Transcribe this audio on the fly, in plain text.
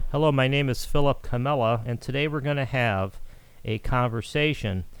Hello, my name is Philip Camella, and today we're going to have a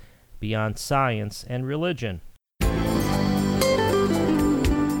conversation beyond science and religion.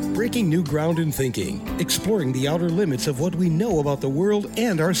 Breaking new ground in thinking, exploring the outer limits of what we know about the world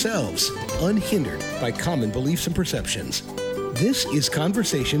and ourselves, unhindered by common beliefs and perceptions. This is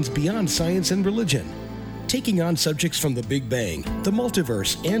Conversations Beyond Science and Religion, taking on subjects from the Big Bang, the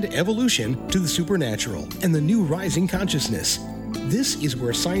multiverse, and evolution to the supernatural and the new rising consciousness. This is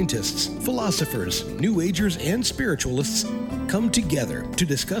where scientists, philosophers, New Agers, and spiritualists come together to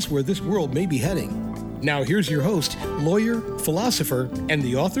discuss where this world may be heading. Now here's your host, lawyer, philosopher, and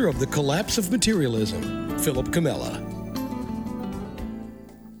the author of The Collapse of Materialism, Philip Camella.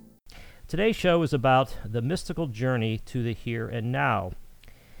 Today's show is about the mystical journey to the here and now.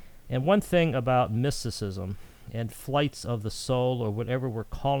 And one thing about mysticism and flights of the soul, or whatever we're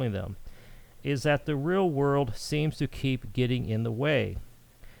calling them, is that the real world seems to keep getting in the way.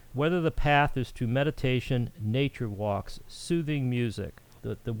 Whether the path is to meditation, nature walks, soothing music,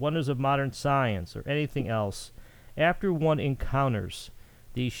 the wonders of modern science, or anything else, after one encounters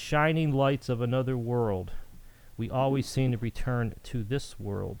these shining lights of another world, we always seem to return to this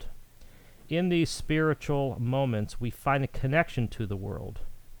world. In these spiritual moments, we find a connection to the world.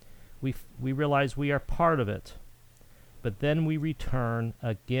 We realize we are part of it. But then we return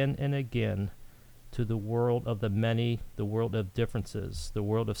again and again to the world of the many, the world of differences, the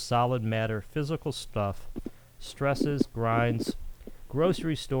world of solid matter, physical stuff, stresses, grinds,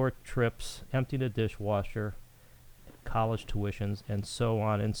 grocery store trips, emptying a dishwasher, college tuitions, and so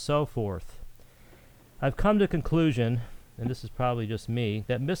on and so forth. I've come to the conclusion, and this is probably just me,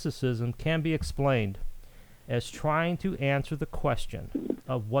 that mysticism can be explained as trying to answer the question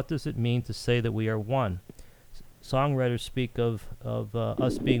of what does it mean to say that we are one. Songwriters speak of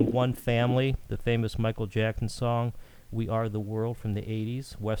us being one family, the famous Michael Jackson song, We Are the World from the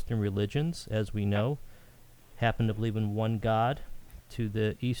 80s. Western religions, as we know, happen to believe in one God. To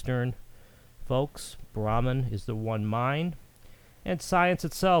the Eastern folks, Brahman is the one mind. And science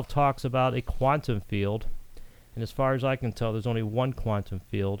itself talks about a quantum field. And as far as I can tell, there's only one quantum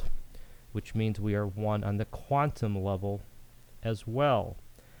field, which means we are one on the quantum level as well.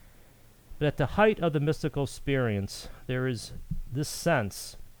 But at the height of the mystical experience, there is this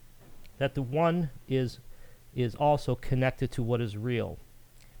sense that the one is also connected to what is real,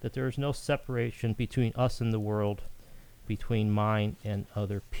 that there is no separation between us and the world, between mind and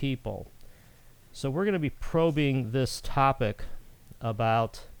other people. So we're going to be probing this topic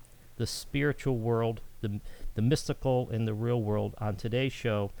about the spiritual world, the mystical and the real world on today's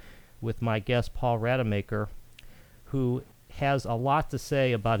show with my guest Paul Rademacher, who has a lot to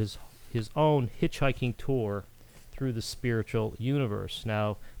say about his own hitchhiking tour through the spiritual universe.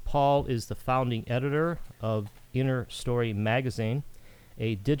 Now, Paul is the founding editor of Inner Story magazine,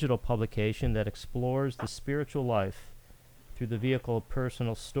 a digital publication that explores the spiritual life through the vehicle of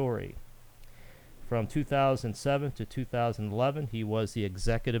personal story. From 2007 to 2011, he was the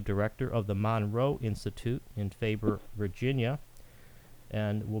executive director of the Monroe Institute in Faber, Virginia.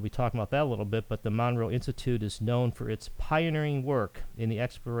 And we'll be talking about that a little bit, but the Monroe Institute is known for its pioneering work in the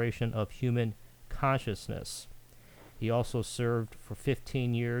exploration of human consciousness. He also served for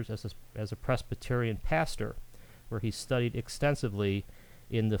 15 years as a Presbyterian pastor, where he studied extensively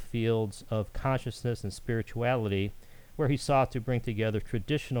in the fields of consciousness and spirituality, where he sought to bring together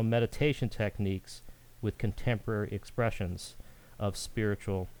traditional meditation techniques with contemporary expressions of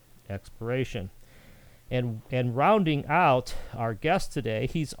spiritual exploration. And rounding out our guest today,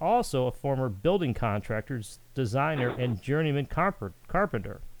 he's also a former building contractor, designer, and journeyman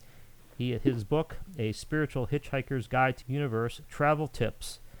carpenter. His book, A Spiritual Hitchhiker's Guide to the Universe, Travel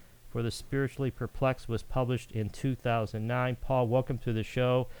Tips for the Spiritually Perplexed, was published in 2009. Paul, welcome to the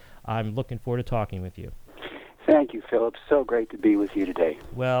show. I'm looking forward to talking with you. Thank you, Philip. So great to be with you today.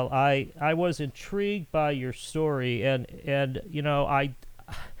 Well, I was intrigued by your story, and you know,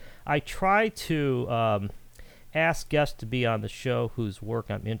 I try to ask guests to be on the show whose work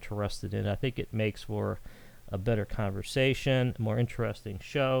I'm interested in. I think it makes for a better conversation, a more interesting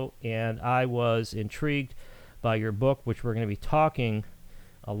show, and I was intrigued by your book, which we're going to be talking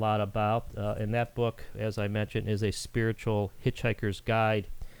a lot about. And that book, as I mentioned, is A Spiritual Hitchhiker's Guide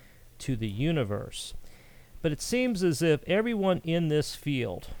to the Universe. But it seems as if everyone in this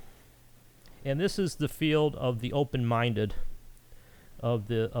field, and this is the field of the open-minded, of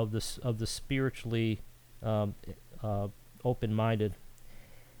the spiritually open-minded,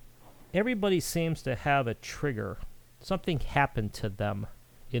 everybody seems to have a trigger. Something happened to them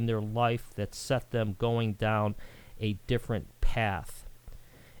in their life that set them going down a different path.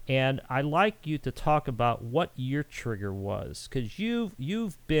 And I'd like you to talk about what your trigger was, because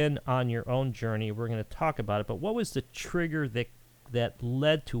you've been on your own journey. We're going to talk about it, but what was the trigger that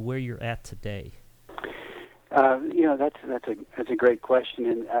led to where you're at today? That's a great question,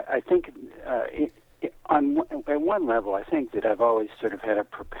 and I think at one level, I think that I've always sort of had a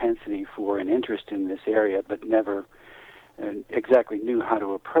propensity for an interest in this area, but never exactly knew how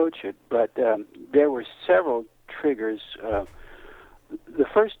to approach it. But there were several triggers. The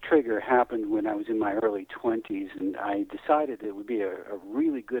first trigger happened when I was in my early 20s, and I decided it would be a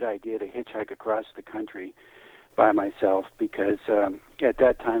really good idea to hitchhike across the country by myself, because at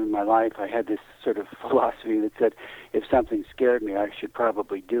that time in my life I had this sort of philosophy that said if something scared me, I should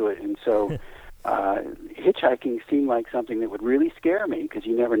probably do it. And so hitchhiking seemed like something that would really scare me, because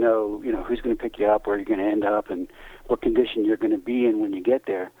you never know, who's going to pick you up, where you're going to end up, and what condition you're going to be in when you get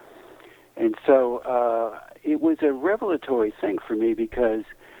there. And so it was a revelatory thing for me, because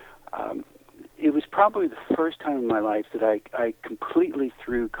it was probably the first time in my life that I completely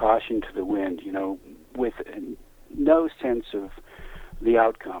threw caution to the wind, with no sense of the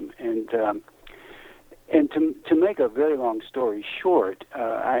outcome. And to make a very long story short,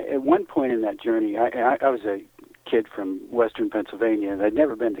 at one point in that journey, I was a kid from Western Pennsylvania, and I'd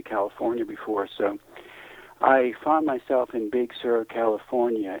never been to California before, so I found myself in Big Sur,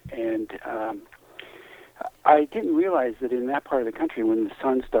 California, and I didn't realize that in that part of the country, when the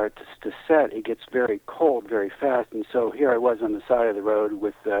sun starts to set, it gets very cold very fast. And so here I was on the side of the road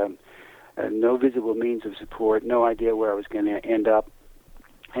with no visible means of support, no idea where I was going to end up,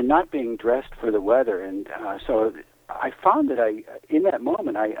 and not being dressed for the weather. And so I found that in that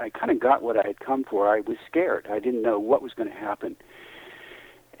moment, I kind of got what I had come for. I was scared. I didn't know what was going to happen.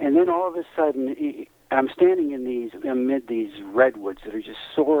 And then all of a sudden, I'm standing amid these redwoods that are just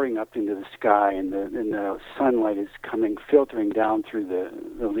soaring up into the sky, and the sunlight is filtering down through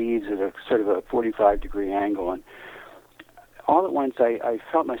the leaves at a sort of a 45-degree angle. And all at once, I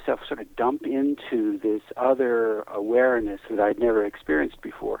felt myself sort of dump into this other awareness that I'd never experienced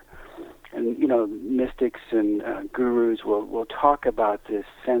before. And, mystics and gurus will talk about this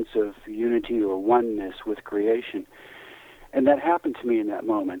sense of unity or oneness with creation. And that happened to me in that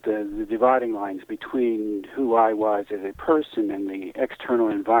moment. The dividing lines between who I was as a person and the external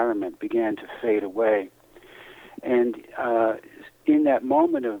environment began to fade away. And in that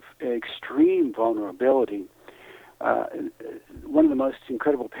moment of extreme vulnerability, one of the most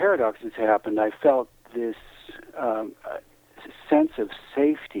incredible paradoxes happened. I felt this sense of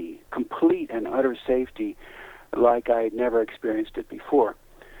safety, complete and utter safety, like I had never experienced it before.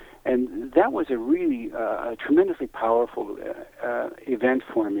 And that was a really tremendously powerful event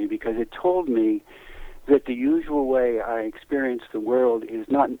for me, because it told me that the usual way I experience the world is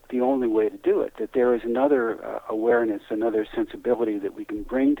not the only way to do it, that there is another awareness, another sensibility that we can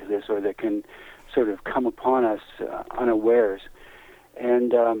bring to this, or that can sort of come upon us unawares.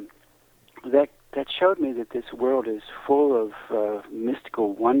 And that showed me that this world is full of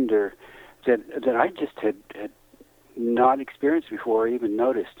mystical wonder that I just had not experienced before or even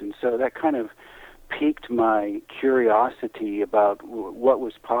noticed. And so that kind of piqued my curiosity about what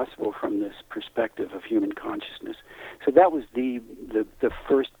was possible from this perspective of human consciousness. So that was the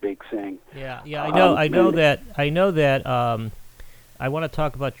first big thing. Yeah, I know that. I want to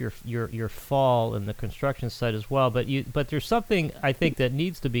talk about your fall in the construction site as well, but there's something I think that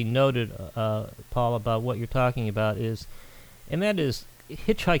needs to be noted, Paul, about what you're talking about and that is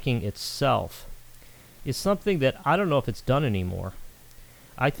hitchhiking itself is something that I don't know if it's done anymore.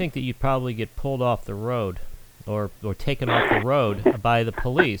 I think that you'd probably get pulled off the road or taken off the road by the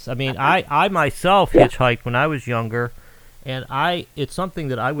police. I mean, I myself hitchhiked when I was younger, and it's something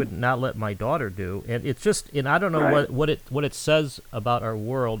that I would not let my daughter do. And it's just, and I don't know what it says about our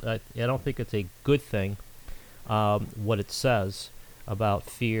world. I don't think it's a good thing, what it says about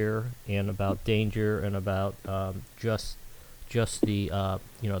fear and about danger and about just the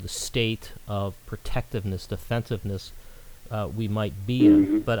the state of protectiveness, defensiveness we might be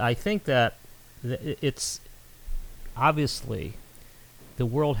in. But I think that it's obviously the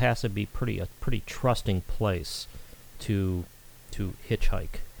world has to be a pretty trusting place to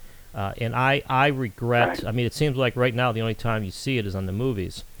hitchhike, and I regret. I mean, it seems like right now the only time you see it is on the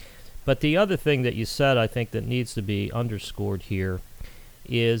movies. But the other thing that you said, I think, that needs to be underscored here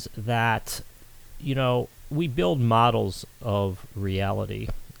is that we build models of reality,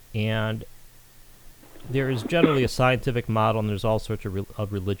 and there is generally a scientific model, and there's all sorts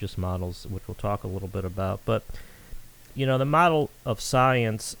of religious models, which we'll talk a little bit about. But the model of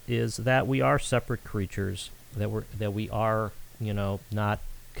science is that we are separate creatures, that we are not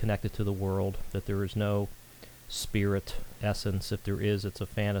connected to the world, that there is no spirit, essence. If there is, it's a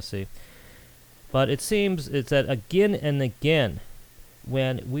fantasy. But it seems it's that again and again,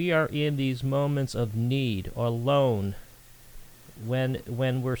 when we are in these moments of need or alone, when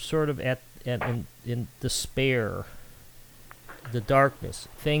we're sort of in despair, the darkness,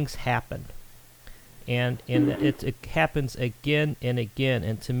 things happen. And it happens again and again.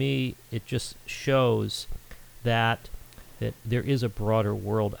 And to me, it just shows that there is a broader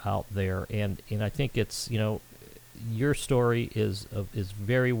world out there. And I think it's, your story is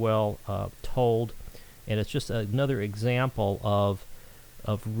very well told. And it's just another example of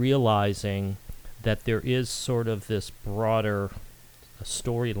realizing that there is sort of this broader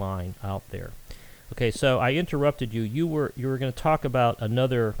storyline out there. Okay, so I interrupted you. You were going to talk about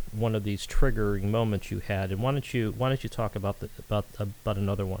another one of these triggering moments you had, and why don't you talk about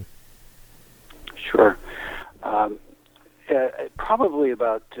another one? Sure. Probably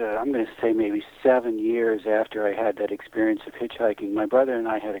about I'm going to say maybe 7 years after I had that experience of hitchhiking, my brother and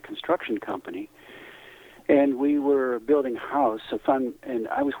I had a construction company, and we were building a house. And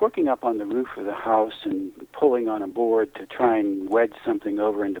I was working up on the roof of the house and pulling on a board to try and wedge something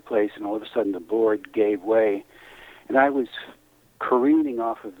over into place, and all of a sudden the board gave way, and I was careening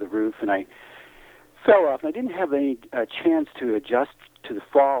off of the roof, and I fell off, and I didn't have any chance to adjust to the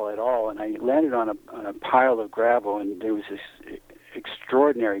fall at all, and I landed on a pile of gravel, and there was this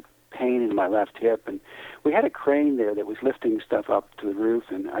extraordinary pain in my left hip, and we had a crane there that was lifting stuff up to the roof,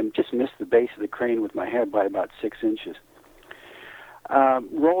 and I just missed the base of the crane with my head by about 6 inches.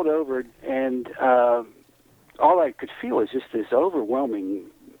 Rolled over, and all I could feel was just this overwhelming,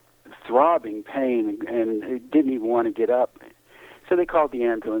 throbbing pain, and I didn't even want to get up. So they called the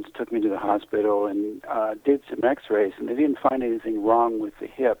ambulance, took me to the hospital, and did some x-rays, and they didn't find anything wrong with the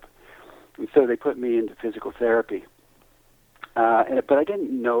hip. And so they put me into physical therapy. But I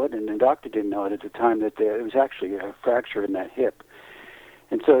didn't know it, and the doctor didn't know it at the time, that there was actually a fracture in that hip.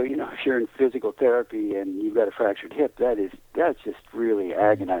 And so, if you're in physical therapy and you've got a fractured hip, that's just really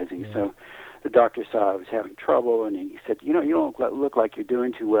agonizing. Yeah. So the doctor saw I was having trouble, and he said, you don't look like you're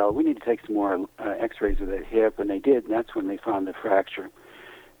doing too well. We need to take some more x-rays of that hip, and they did, and that's when they found the fracture.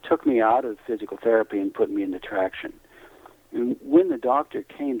 Took me out of physical therapy and put me into traction. And when the doctor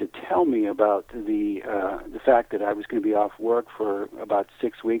came to tell me about the fact that I was going to be off work for about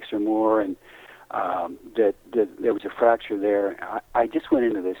 6 weeks or more, and that there was a fracture there, I just went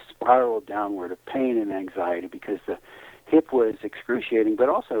into this spiral downward of pain and anxiety, because the hip was excruciating, but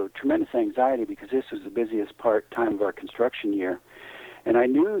also tremendous anxiety because this was the busiest time of our construction year. And I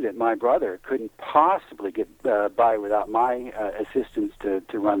knew that my brother couldn't possibly get by without my assistance to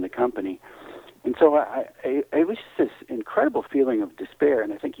run the company. And so it was just this incredible feeling of despair.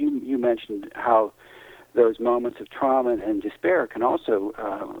 And I think you mentioned how those moments of trauma and despair can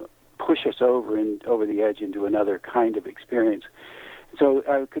also push us over the edge into another kind of experience. So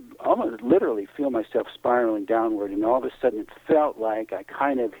I could almost literally feel myself spiraling downward, and all of a sudden it felt like I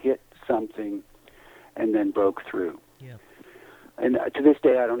kind of hit something and then broke through. Yeah. And to this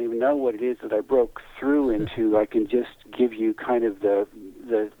day, I don't even know what it is that I broke through into. I can just give you kind of the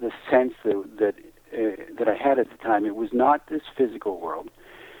sense that I had at the time. It was not this physical world,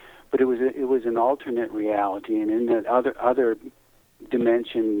 but it was an alternate reality, and in that other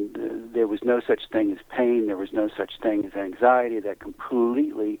dimension, there was no such thing as pain. There was no such thing as anxiety.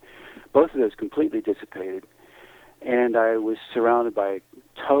 Both of those completely dissipated, and I was surrounded by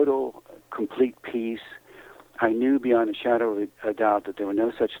total, complete peace. I knew beyond a shadow of a doubt that there were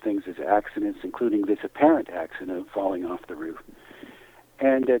no such things as accidents, including this apparent accident of falling off the roof.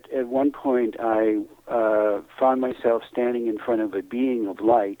 And at one point, I found myself standing in front of a being of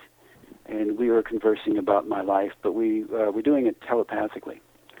light, and we were conversing about my life, but we were doing it telepathically.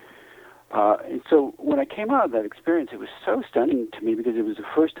 And so when I came out of that experience, it was so stunning to me, because it was the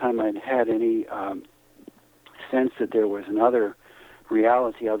first time I'd had any sense that there was another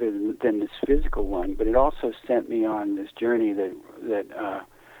reality other than this physical one. But it also sent me on this journey that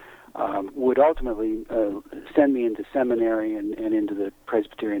would ultimately send me into seminary and into the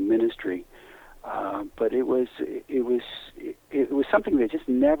Presbyterian ministry. But it was something that just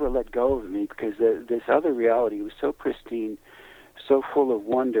never let go of me, because this other reality was so pristine, so full of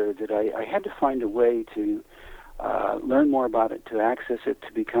wonder, that I had to find a way to learn more about it, to access it,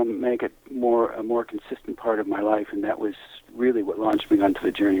 to make it a more consistent part of my life, and that was really what launched me onto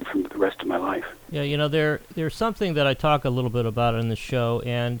the journey for the rest of my life. Yeah, there's something that I talk a little bit about in the show,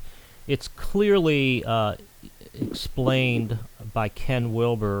 and it's clearly explained by Ken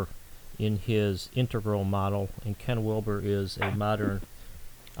Wilber in his integral model. And Ken Wilber is a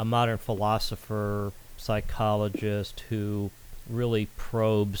modern philosopher, psychologist, who really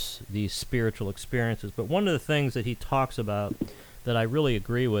probes these spiritual experiences. But one of the things that he talks about that I really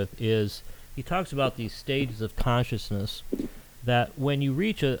agree with is he talks about these stages of consciousness, that when you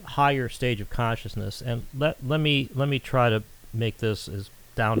reach a higher stage of consciousness, and let me try to make this as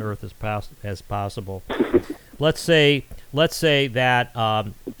down to earth as possible. Let's say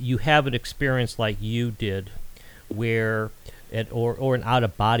that you have an experience like you did, where or an out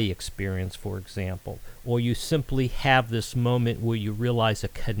of body experience, for example, or you simply have this moment where you realize a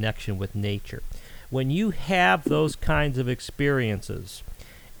connection with nature. When you have those kinds of experiences,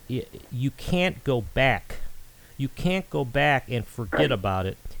 you can't go back. You can't go back and forget about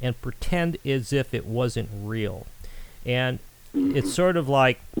it and pretend as if it wasn't real. And it's sort of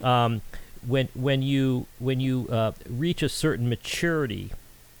like when you reach a certain maturity,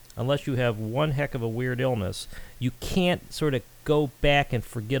 unless you have one heck of a weird illness, you can't sort of go back and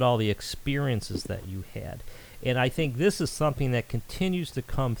forget all the experiences that you had. And I think this is something that continues to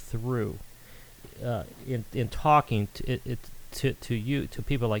come through in talking to you, to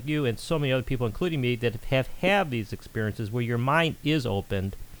people like you and so many other people, including me, that have these experiences where your mind is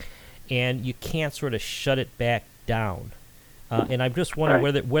opened and you can't sort of shut it back down. And I'm just wondering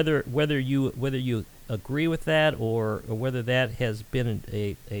whether you agree with that, or whether that has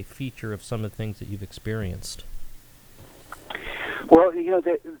been a feature of some of the things that you've experienced. Well, there's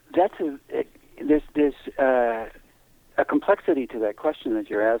a complexity to that question that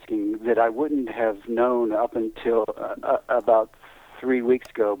you're asking that I wouldn't have known up until about 3 weeks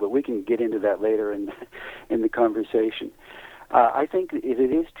ago, but we can get into that later in the conversation. I think it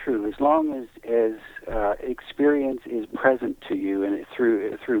is true, as long as experience is present to you and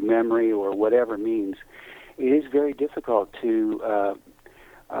through memory or whatever means, it is very difficult to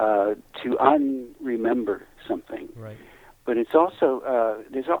unremember something. Right. But it's also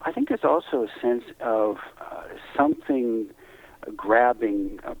I think there's also a sense of something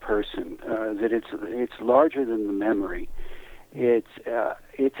grabbing a person, that it's larger than the memory. It's as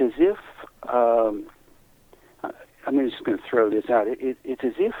if I'm just going to throw this out. It's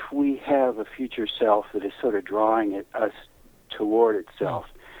as if we have a future self that is sort of drawing us toward itself,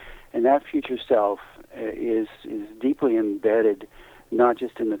 and that future self is deeply embedded, not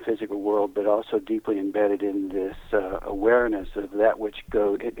just in the physical world, but also deeply embedded in this awareness of that which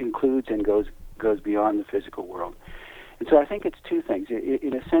it includes and goes beyond the physical world. And so I think it's two things.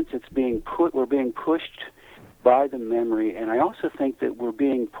 In a sense, we're being pushed by the memory, and I also think that we're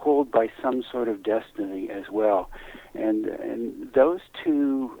being pulled by some sort of destiny as well. And those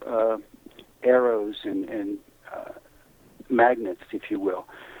two arrows and magnets, if you will,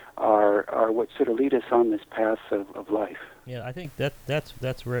 are what sort of lead us on this path of life. Yeah, I think that's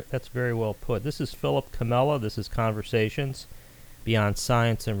very well put. This is Philip Comella. This is Conversations Beyond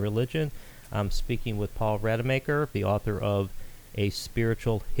Science and Religion. I'm speaking with Paul Rademacher, the author of A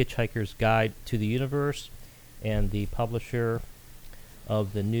Spiritual Hitchhiker's Guide to the Universe, and the publisher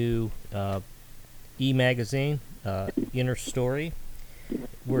of the new e-magazine, Inner Story.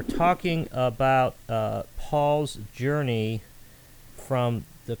 We're talking about Paul's journey from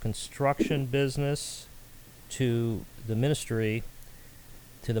the construction business to the ministry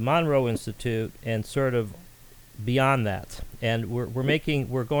to the Monroe Institute and sort of beyond that. And we're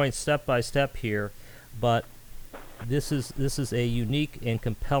going step by step here, but this is a unique and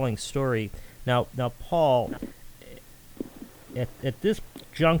compelling story. Now, Paul, at this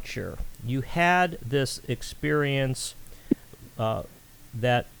juncture, you had this experience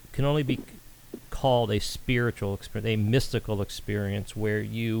that can only be called a spiritual experience, a mystical experience, where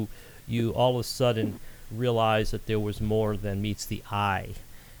you all of a sudden realized that there was more than meets the eye.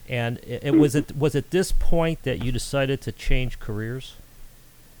 And was it this point that you decided to change careers?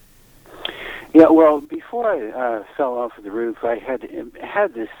 Yeah, well, before I fell off of the roof, I had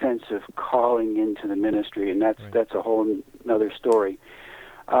this sense of calling into the ministry, and that's a whole another story.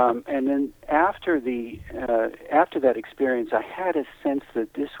 And then after that experience, I had a sense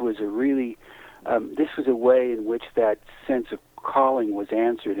that this was a way in which that sense of calling was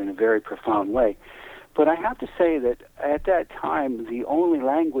answered in a very profound way. But I have to say that at that time, the only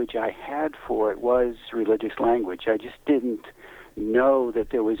language I had for it was religious language. I just didn't know that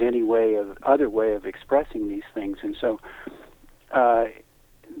there was any other way of expressing these things. And so the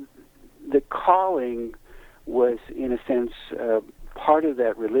calling was, in a sense, part of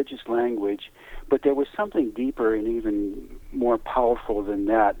that religious language, but there was something deeper and even more powerful than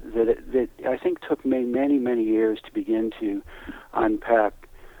that I think took me many, many years to begin to unpack.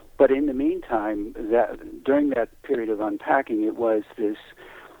 But in the meantime, during that period of unpacking, it was this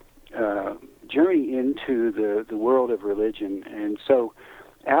journey into the world of religion. And so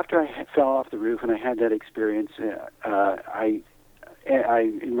after I fell off the roof and I had that experience, I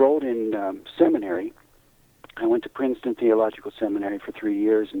I enrolled in seminary. I went to Princeton Theological Seminary for 3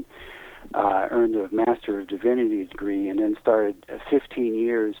 years and earned a Master of Divinity degree, and then started 15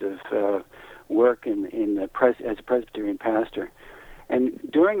 years of work as a Presbyterian pastor. And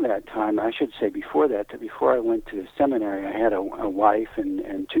during that time, I should say before I went to seminary, I had a wife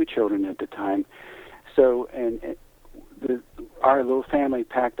and 2 children at the time. So, our little family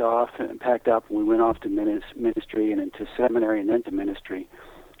packed up, and we went off to ministry and into seminary and then to ministry.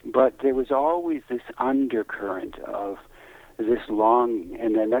 But there was always this undercurrent of this longing,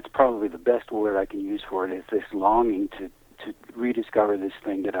 and then that's probably the best word I can use for it, is this longing to rediscover this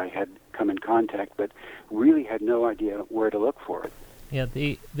thing that I had come in contact, but really had no idea where to look for it. Yeah,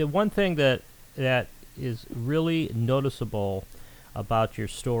 the one thing that is really noticeable about your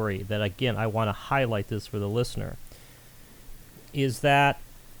story, that again I want to highlight this for the listener, is that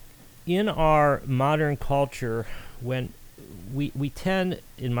in our modern culture, when we tend,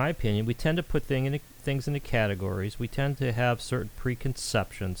 in my opinion, we tend to put things into categories. We tend to have certain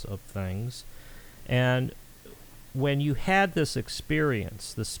preconceptions of things. And when you had this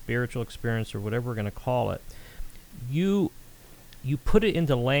experience, this spiritual experience, or whatever we're going to call it, you put it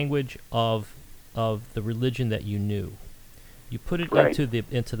into language of the religion that you knew. You put it right.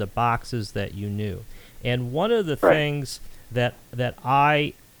 into the boxes that you knew. And one of the things that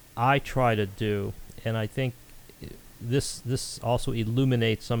I try to do, and I think this also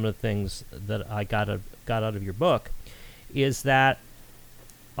illuminates some of the things that I got out of your book, is that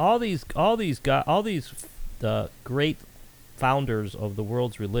all these great founders of the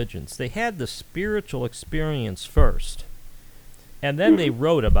world's religions, they had the spiritual experience first, and then they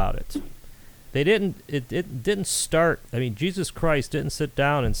wrote about it. They didn't. It didn't start. I mean, Jesus Christ didn't sit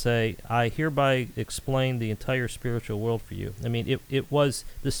down and say, "I hereby explain the entire spiritual world for you." I mean, it was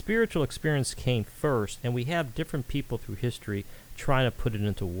the spiritual experience came first, and we have different people through history trying to put it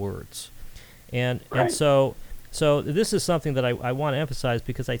into words, and so this is something that I want to emphasize,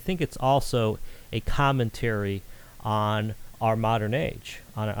 because I think it's also a commentary on our modern age,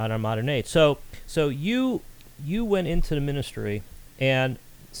 on our modern age. So you went into the ministry, and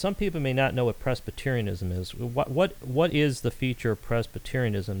some people may not know what Presbyterianism is. What is the feature of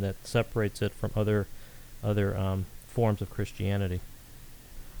Presbyterianism that separates it from other forms of Christianity?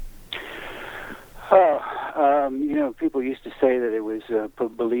 People used to say that it was a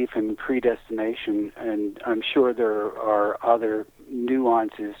belief in predestination, and I'm sure there are other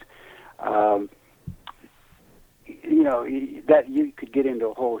nuances. That you could get into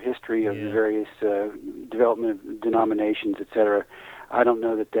a whole history of the various development of denominations, etc. I don't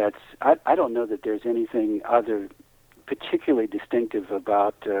know that I don't know that there's anything other particularly distinctive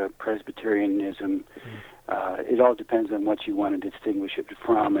about Presbyterianism. It all depends on what you want to distinguish it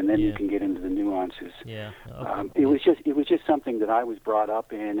from, and then you can get into the nuances. Yeah. Okay. It was just something that I was brought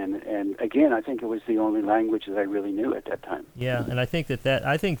up in, and again, I think it was the only language that I really knew at that time. Yeah, and I think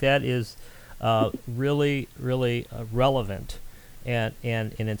that is really, really relevant and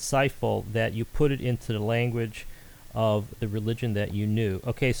insightful, that you put it into the language of the religion that you knew.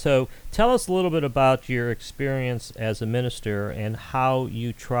 Okay, so tell us a little bit about your experience as a minister and how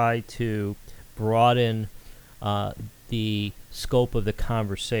you try to broaden the scope of the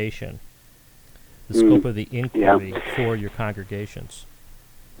conversation, the scope of the inquiry for your congregations.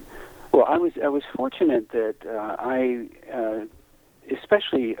 Well, I was fortunate that I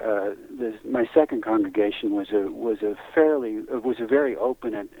especially my second congregation was a very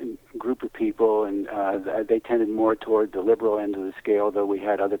open group of people, and they tended more toward the liberal end of the scale, though we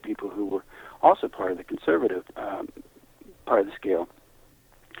had other people who were also part of the conservative part of the scale.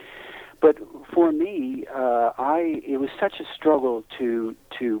 But for me, it was such a struggle to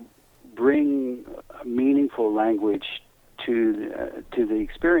bring meaningful language to the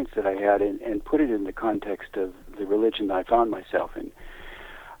experience that I had and put it in the context of the religion that I found myself in.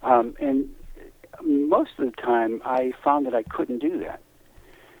 And most of the time, I found that I couldn't do that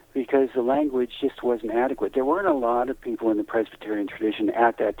because the language just wasn't adequate. There weren't a lot of people in the Presbyterian tradition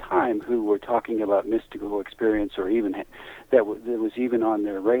at that time who were talking about mystical experience, or even that was even on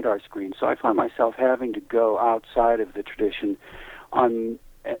their radar screen. So I found myself having to go outside of the tradition on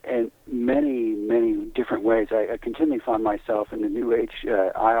in many, many different ways. I continually found myself in the New Age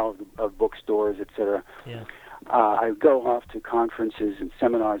aisle of bookstores, etc. Yeah. I would go off to conferences and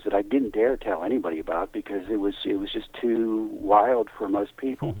seminars that I didn't dare tell anybody about because it was just too wild for most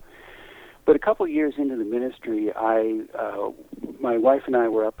people. But a couple of years into the ministry, my wife and I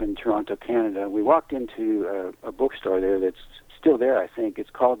were up in Toronto, Canada. We walked into a bookstore there that's still there, I think. It's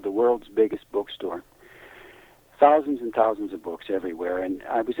called the world's biggest bookstore. Thousands and thousands of books everywhere. And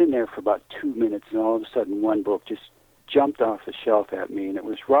I was in there for about 2 minutes, and all of a sudden one book just jumped off the shelf at me, and it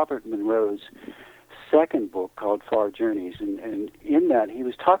was Robert Monroe's second book called Far Journeys, and in that he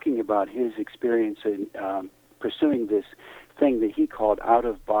was talking about his experience in pursuing this thing that he called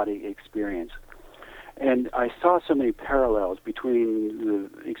out-of-body experience. And I saw so many parallels between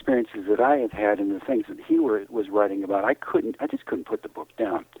the experiences that I had had and the things that he was writing about. I just couldn't put the book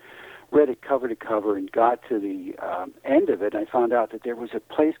down. Read it cover to cover and got to the end of it. I found out that there was a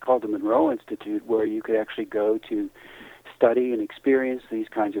place called the Monroe Institute where you could actually go to study and experience these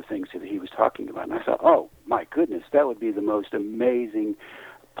kinds of things that he was talking about. And I thought, oh, my goodness, that would be the most amazing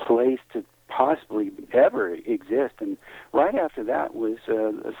place to possibly ever exist. And right after that was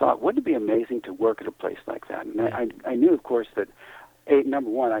a thought, wouldn't it be amazing to work at a place like that? And I knew, of course, that, number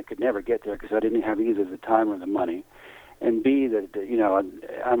one, I could never get there because I didn't have either the time or the money. And B, that,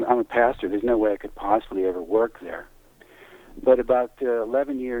 I'm a pastor. There's no way I could possibly ever work there. But about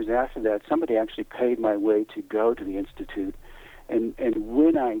 11 years after that, somebody actually paid my way to go to the Institute. And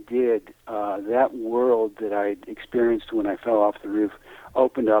when I did, that world that I experienced when I fell off the roof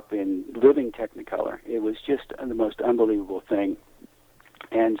opened up in living Technicolor. It was just the most unbelievable thing.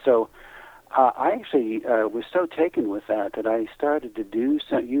 And so I actually was so taken with that I started to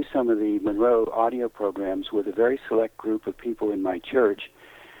use some of the Monroe audio programs with a very select group of people in my church.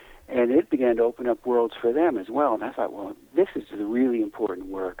 And it began to open up worlds for them as well. And I thought, well, this is the really important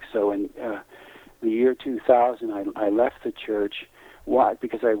work. So in the year 2000, I left the church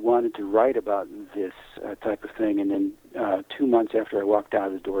because I wanted to write about this type of thing. And then 2 months after I walked out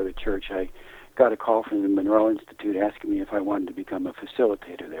of the door of the church, I got a call from the Monroe Institute asking me if I wanted to become a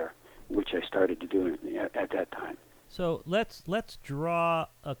facilitator there, which I started to do at that time. So let's draw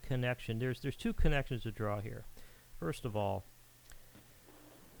a connection. There's two connections to draw here. First of all,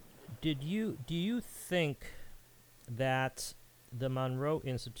 do you think that the Monroe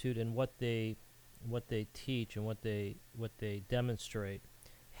Institute and what they teach and what they demonstrate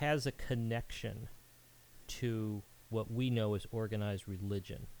has a connection to what we know as organized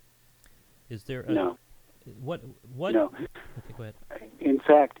religion? Is there no? What? No. Okay, go ahead. In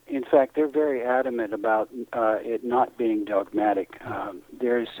fact, they're very adamant about it not being dogmatic.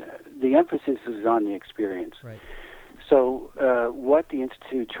 There's the emphasis is on the experience. Right. So what the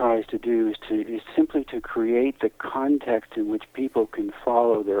Institute tries to do is simply to create the context in which people can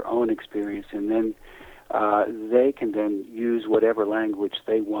follow their own experience, and then they can then use whatever language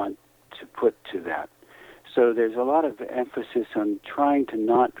they want to put to that. So there's a lot of emphasis on trying to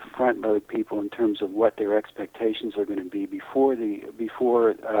not front-load people in terms of what their expectations are going to be before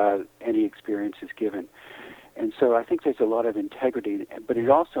any experience is given. And so I think there's a lot of integrity, but it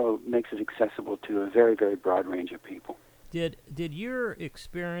also makes it accessible to a very, very broad range of people. Did your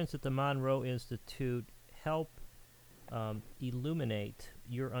experience at the Monroe Institute help illuminate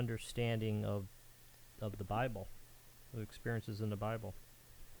your understanding of the Bible, of experiences in the Bible?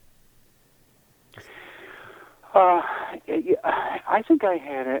 I think I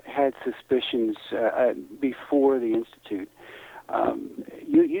had suspicions before the Institute.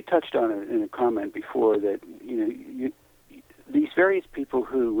 You touched on it in a comment before that these various people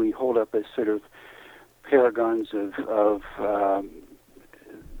who we hold up as sort of paragons of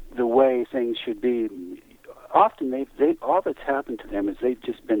the way things should be. Often they all that's happened to them is they've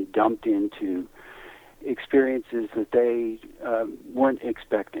just been dumped into experiences that they weren't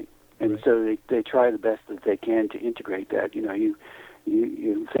expecting. And right. So they try the best that they can to integrate that. You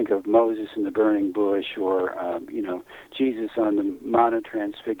think of Moses in the burning bush, or Jesus on the Mount of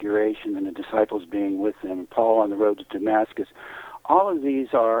Transfiguration, and the disciples being with them, Paul on the road to Damascus. All of these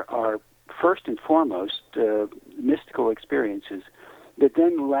are first and foremost mystical experiences that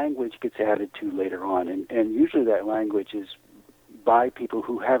then language gets added to later on, and usually that language is by people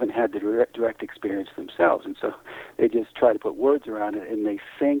who haven't had the direct experience themselves, and so they just try to put words around it, and they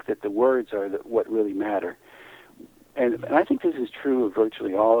think that the words are what really matter. And I think this is true of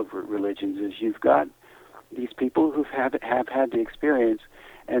virtually all of religions, is you've got these people who have had the experience,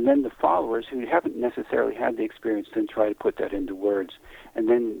 and then the followers who haven't necessarily had the experience then try to put that into words, and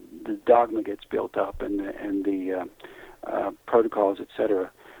then the dogma gets built up and the protocols, etc.,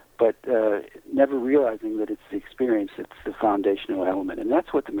 but never realizing that it's the experience that's the foundational element. And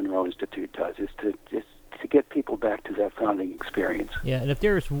that's what the Monroe Institute does, is to get people back to that founding experience. Yeah, and if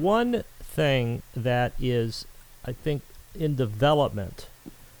there's one thing that is, I think, in development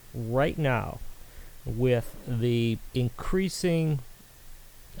right now with the increasing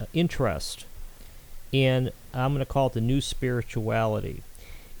interest in, I'm going to call it the new spirituality,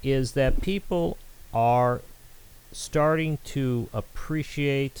 is that people are starting to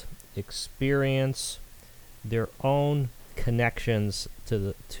appreciate, experience their own connections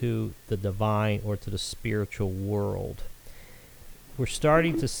to the divine or to the spiritual world. We're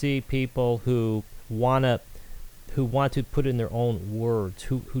starting to see people who want to put in their own words,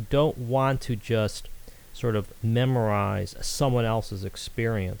 who don't want to just sort of memorize someone else's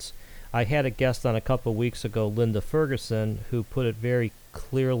experience. I had a guest on a couple of weeks ago, Linda Ferguson, who put it very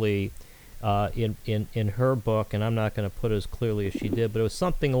clearly in her book, and I'm not going to put it as clearly as she did, but it was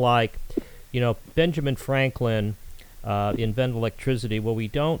something like, Benjamin Franklin invented electricity. Well, we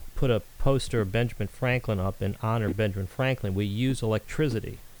don't put a poster of Benjamin Franklin up in honor of Benjamin Franklin. We use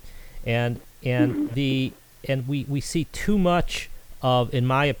electricity, and we see too much of, in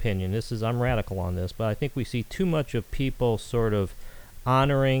my opinion, I'm radical on this, but I think we see too much of people sort of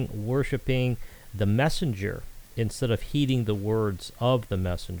honoring, worshiping the messenger instead of heeding the words of the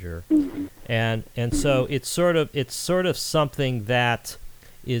messenger, and so it's sort of something that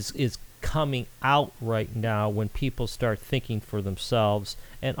is coming out right now when people start thinking for themselves,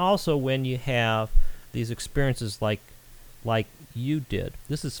 and also when you have these experiences like you did.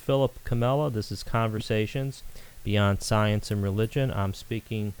 This is Philip Comella. This is Conversations Beyond Science and Religion. I'm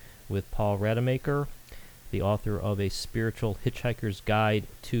speaking with Paul Rademacher, the author of A Spiritual Hitchhiker's Guide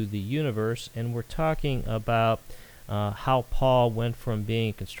to the Universe, and we're talking about how Paul went from being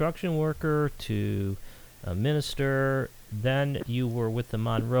a construction worker to a minister. Then you were with the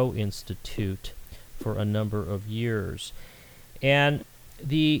Monroe Institute for a number of years. And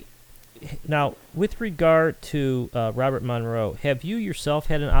now, with regard to Robert Monroe, have you yourself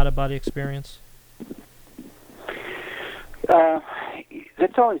had an out-of-body experience?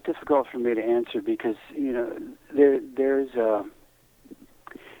 That's always difficult for me to answer because, there's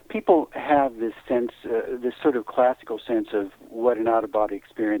people have this sense, this sort of classical sense of what an out-of-body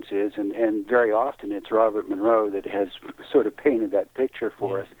experience is, and very often it's Robert Monroe that has sort of painted that picture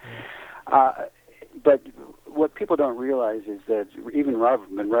for us. But what people don't realize is that even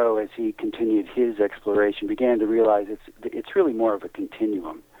Robert Monroe, as he continued his exploration, began to realize it's really more of a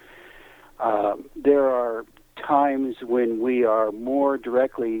continuum. There are times when we are more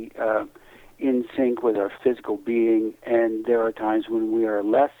directly in sync with our physical being, and there are times when we are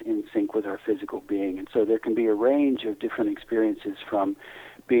less in sync with our physical being. And so there can be a range of different experiences, from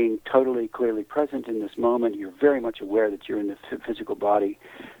being totally clearly present in this moment, you're very much aware that you're in the physical body,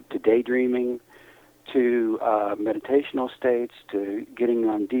 to daydreaming, to meditational states, to getting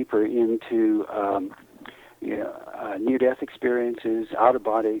on deeper into near-death experiences,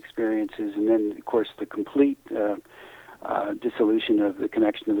 out-of-body experiences, and then, of course, the complete dissolution of the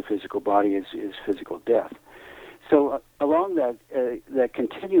connection to the physical body is physical death. So along that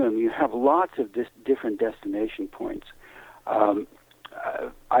continuum, you have lots of different destination points.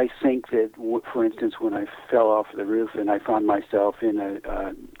 I think that, for instance, when I fell off the roof and I found myself in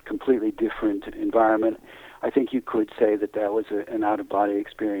a completely different environment, I think you could say that was an out-of-body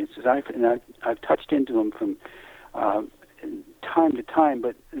experience. I've touched into them from time to time,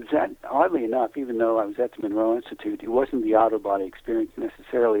 but that, oddly enough, even though I was at the Monroe Institute, it wasn't the out-of-body experience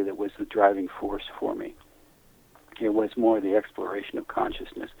necessarily that was the driving force for me. It was more the exploration of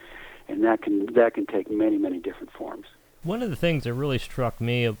consciousness, and that can take many, many different forms. One of the things that really struck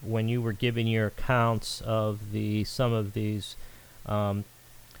me when you were giving your accounts of some of these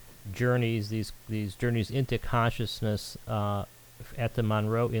journeys, these journeys into consciousness at the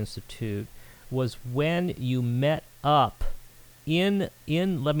Monroe Institute, was when you met up in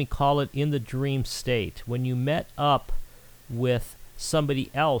let me call it, in the dream state, when you met up with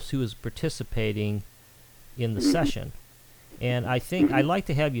somebody else who was participating in the session. And I think I'd like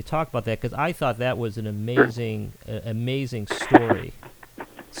to have you talk about that, because I thought that was an amazing story.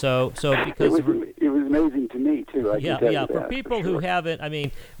 So because it was amazing to me too. Yeah. For people who haven't, I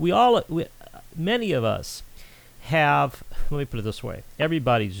mean, many of us have. Let me put it this way: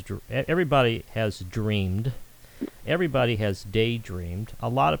 everybody has dreamed. Everybody has daydreamed. A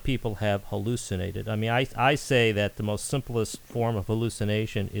lot of people have hallucinated. I mean, I say that the most simplest form of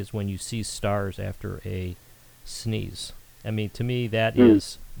hallucination is when you see stars after a sneeze. I mean, to me, that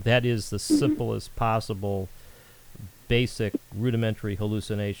is the simplest possible, basic, rudimentary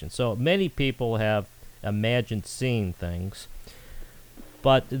hallucination. So many people have imagined seeing things,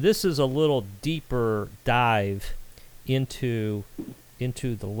 but this is a little deeper dive into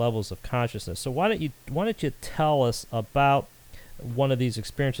the levels of consciousness. So why don't you tell us about one of these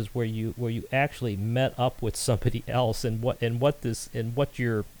experiences where you actually met up with somebody else, and what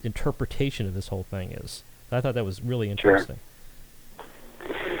your interpretation of this whole thing is? I thought that was really interesting.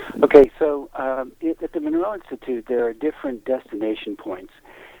 Sure. Okay, so at the Monroe Institute, there are different destination points.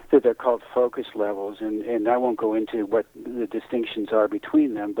 that they're called focus levels, and I won't go into what the distinctions are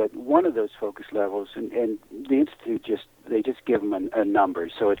between them, but one of those focus levels, and the Institute they just give them a number,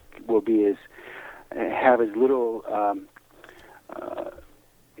 so it will be have as little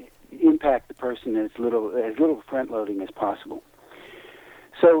impact the person as little front loading as possible.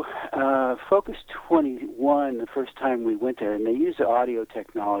 So Focus 21, the first time we went there, and they use the audio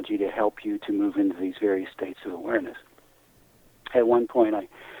technology to help you to move into these various states of awareness. At one point, I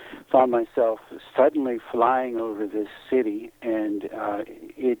found myself suddenly flying over this city, and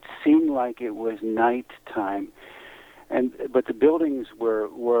it seemed like it was nighttime, but the buildings were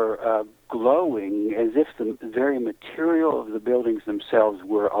glowing as if the very material of the buildings themselves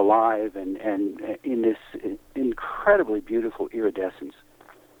were alive and in this incredibly beautiful iridescence.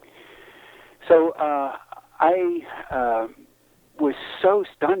 So I was so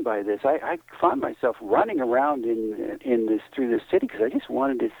stunned by this. I found myself running around through this city because I just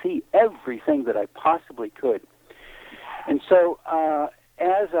wanted to see everything that I possibly could. And so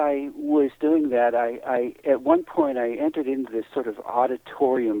as I was doing that, I at one point I entered into this sort of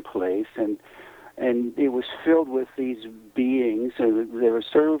auditorium place, and it was filled with these beings. They were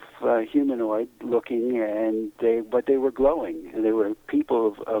sort of humanoid looking, but they were glowing. They were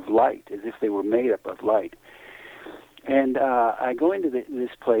people of light, as if they were made up of light. And I go into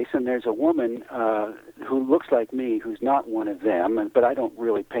this place, and there's a woman who looks like me, who's not one of them, but I don't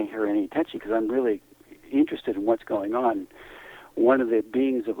really pay her any attention because I'm really interested in what's going on. One of the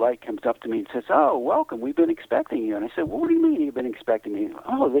beings of light comes up to me and says, "Oh, welcome, we've been expecting you." And I said, "Well, what do you mean you've been expecting me?"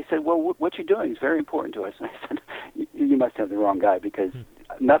 "Oh," they said, "well, what you're doing is very important to us." And I said, "You must have the wrong guy because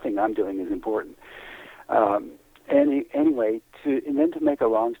nothing I'm doing is important." Anyway, to make a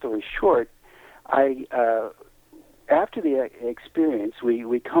long story short, after the experience,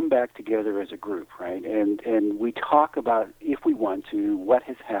 we come back together as a group, right? And we talk about, if we want to, what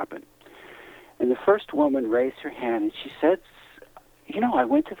has happened. And the first woman raised her hand, and she said, "I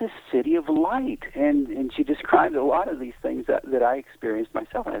went to this city of light," and she described a lot of these things that I experienced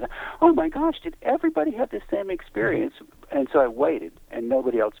myself. And I thought, "Oh my gosh, did everybody have the same experience?" And so I waited, and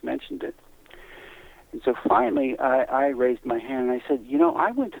nobody else mentioned it. And so finally, I raised my hand, and I said,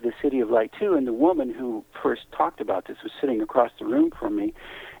 "I went to the city of light too." And the woman who first talked about this was sitting across the room from me,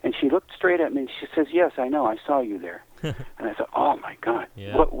 and she looked straight at me, and she says, "Yes, I know, I saw you there." And I thought, "Oh my God,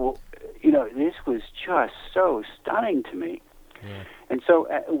 yeah. This was just so stunning to me." Yeah. And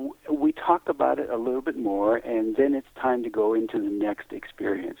so we talk about it a little bit more, and then it's time to go into the next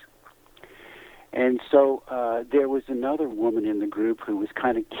experience. And so there was another woman in the group who was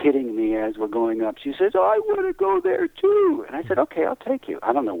kind of kidding me as we're going up. She says, "I want to go there too." And I said, "Okay, I'll take you."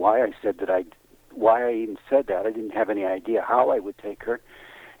 I don't know why I even said that. I didn't have any idea how I would take her.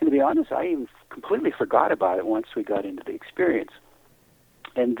 And to be honest, I even completely forgot about it once we got into the experience.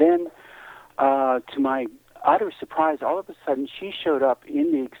 And then, to my utter surprise, all of a sudden she showed up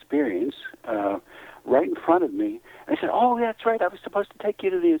in the experience right in front of me. And I said, "Oh, that's right, I was supposed to take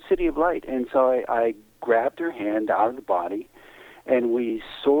you to the City of Light." And so I grabbed her hand out of the body, and we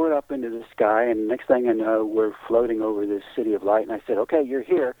soared up into the sky, and next thing I know, we're floating over this City of Light. And I said, "Okay, you're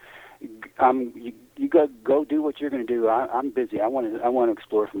here. You go do what you're going to do. I'm busy. I want to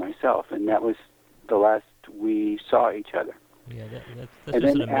explore for myself." And that was the last we saw each other. Yeah, that's and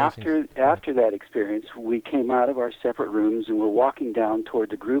just then an amazing... after that experience, we came out of our separate rooms and we're walking down toward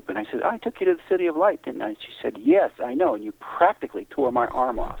the group. And I said, "I took you to the City of Light, didn't I?" And she said, "Yes, I know." And you practically tore my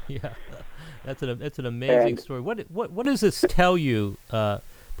arm off. Yeah, that's an amazing story. What does this tell you,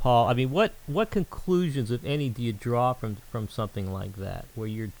 Paul? I mean, what conclusions, if any, do you draw from something like that, where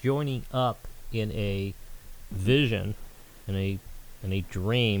you're joining up in a vision, in a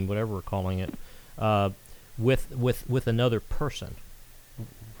dream, whatever we're calling it, with another person?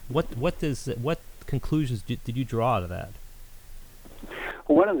 What conclusions did you draw out of that?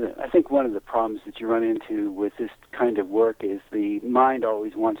 Well, I think one of the problems that you run into with this kind of work is the mind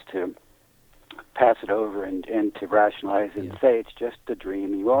always wants to pass it over and to rationalize it and say it's just a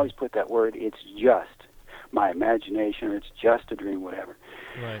dream. You always put that word, "it's just my imagination," or "it's just a dream," whatever.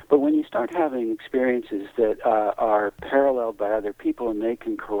 Right. But when you start having experiences that are paralleled by other people and they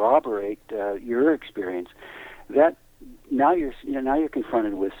can corroborate your experience, that now you're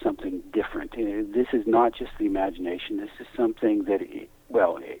confronted with something different. This is not just the imagination. This is something that,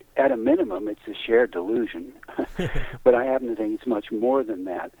 well, at a minimum, it's a shared delusion. But I happen to think it's much more than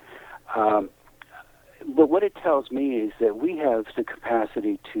that. But what it tells me is that we have the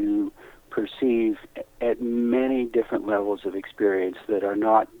capacity to perceive at many different levels of experience that are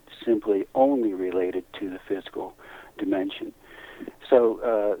not simply only related to the physical dimension.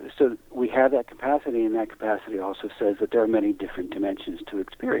 So we have that capacity, and that capacity also says that there are many different dimensions to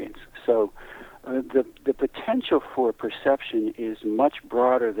experience. So the potential for perception is much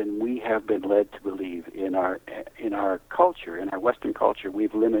broader than we have been led to believe in our culture. In our Western culture,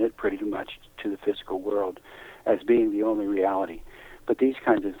 we've limited pretty much to the physical world as being the only reality. But these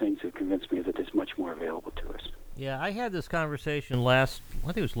kinds of things have convinced me that there's much more available to us. Yeah, I had this conversation I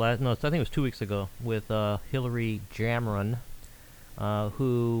think it was 2 weeks ago with Hillary Jamron,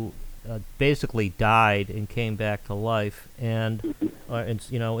 who basically died and came back to life, and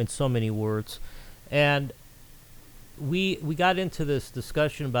in so many words, and we got into this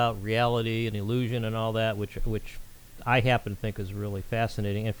discussion about reality and illusion and all that, which I happen to think is really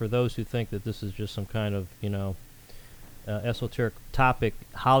fascinating. And for those who think that this is just some kind of esoteric topic,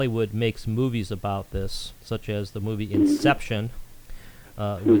 Hollywood makes movies about this, such as the movie Inception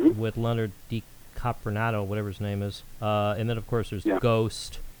with Leonardo DiCaprio, whatever his name is, and then of course there's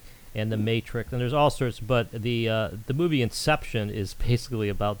Ghost and The Matrix, and there's all sorts. But the movie Inception is basically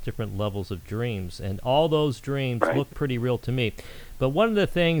about different levels of dreams, and all those dreams look pretty real to me. But one of the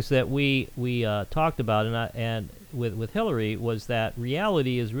things that we talked about and with Hillary was that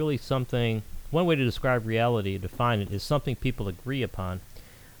reality is really something. One way to describe reality, define it, is something people agree upon.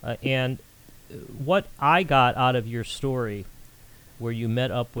 And what I got out of your story, where you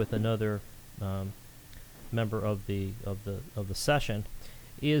met up with another member of the session,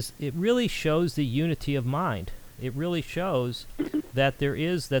 is it really shows the unity of mind. It really shows that there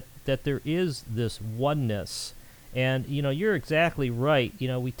is this oneness. And you're exactly right.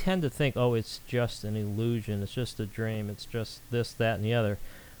 We tend to think, oh, it's just an illusion, it's just a dream, it's just this, that, and the other.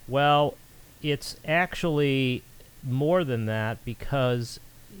 Well, it's actually more than that, because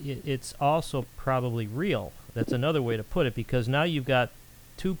it's also probably real. That's another way to put it, because now you've got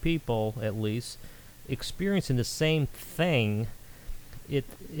two people at least experiencing the same thing. It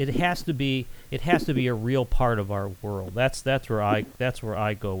has to be a real part of our world. That's where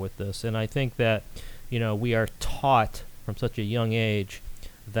I go with this, and I think that we are taught from such a young age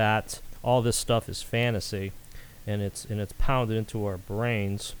that all this stuff is fantasy, and it's pounded into our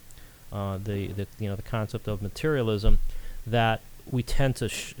brains. The concept of materialism, that we tend to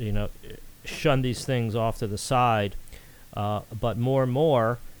shun these things off to the side, but more and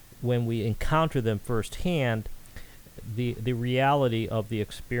more when we encounter them firsthand, the reality of the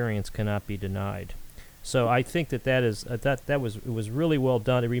experience cannot be denied. So I think that was really well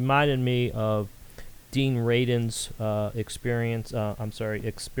done. It reminded me of Dean Radin's experiments.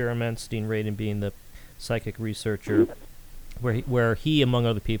 Dean Radin being the psychic researcher, where he, among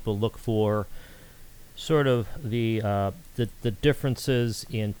other people, look for sort of the differences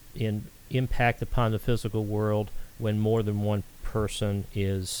in impact upon the physical world when more than one person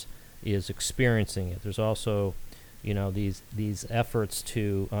is experiencing it. There's also these efforts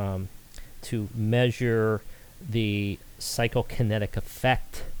to measure the psychokinetic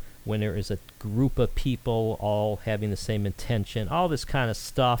effect when there is a group of people all having the same intention. All this kind of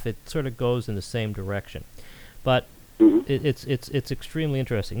stuff, it sort of goes in the same direction. But it's extremely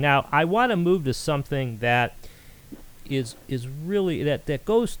interesting. Now, I want to move to something that is really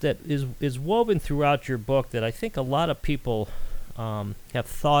that is woven throughout your book, that I think a lot of people have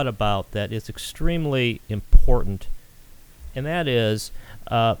thought about, that is extremely important, and that is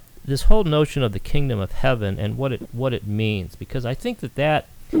this whole notion of the kingdom of heaven and what it means. Because I think that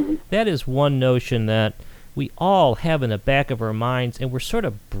is one notion that we all have in the back of our minds, and we're sort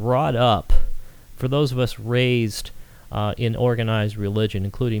of brought up, for those of us raised in organized religion,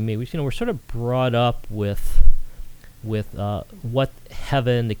 including me, we're sort of brought up with what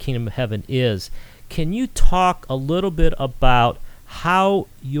heaven, the kingdom of heaven, is. Can you talk a little bit about how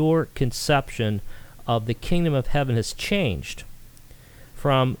your conception of the kingdom of heaven has changed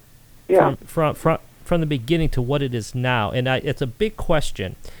from the beginning to what it is now? And it's a big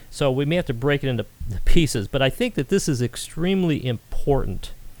question, so we may have to break it into pieces. But I think that this is extremely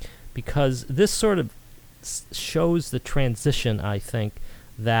important, because this sort of shows the transition, I think,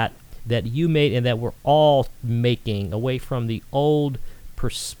 that you made and that we're all making, away from the old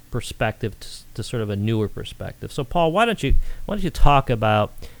perspective to sort of a newer perspective. So, Paul, why don't you talk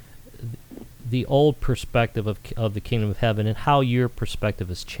about the old perspective of the kingdom of heaven and how your perspective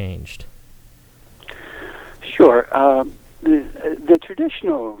has changed? Sure. The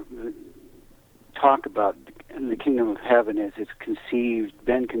traditional talk about the kingdom of heaven, as it's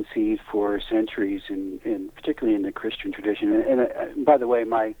been conceived for centuries, and particularly in the Christian tradition. And by the way,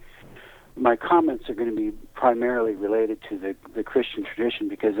 my comments are going to be primarily related to the Christian tradition,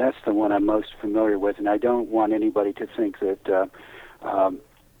 because that's the one I'm most familiar with, and I don't want anybody to think that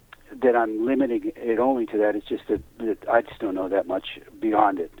that I'm limiting it only to that. It's just that I just don't know that much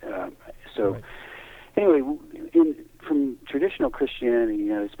beyond it. Right. Anyway, from traditional Christianity,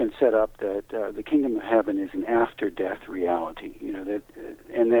 it's been set up that the kingdom of heaven is an after-death reality.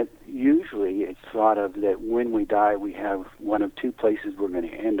 And that usually it's thought of that when we die, we have one of two places we're going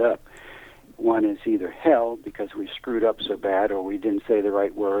to end up. One is either hell because we screwed up so bad, or we didn't say the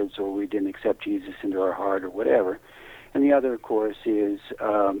right words, or we didn't accept Jesus into our heart, or whatever. And the other, of course, is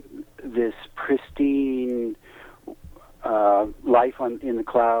this pristine life in the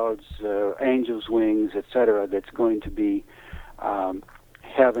clouds, angels' wings, etc., that's going to be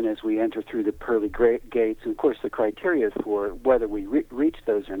heaven as we enter through the pearly gates. And, of course, the criteria for whether we reach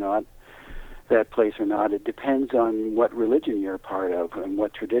those or not, that place or not, it depends on what religion you're a part of and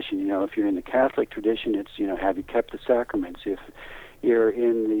what tradition. If you're in the Catholic tradition, it's, have you kept the sacraments? If you're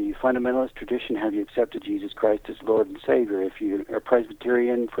in the fundamentalist tradition, have you accepted Jesus Christ as Lord and Savior? If you are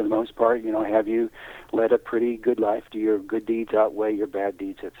Presbyterian, for the most part, have you led a pretty good life? Do your good deeds outweigh your bad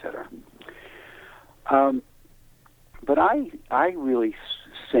deeds, etc.? But I really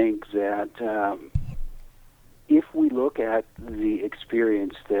think that if we look at the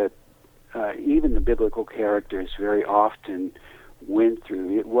experience that even the biblical characters very often went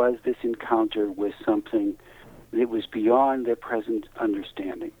through, it was this encounter with something that was beyond their present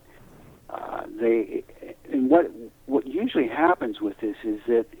understanding. And what usually happens with this is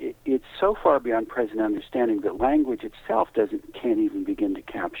that it's so far beyond present understanding that language itself can't even begin to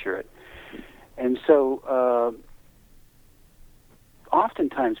capture it. And so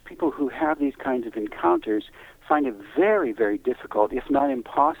oftentimes people who have these kinds of encounters find it very, very difficult, if not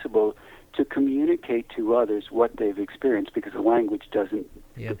impossible, to communicate to others what they've experienced because the language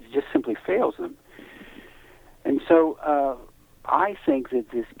it just simply fails them. And so I think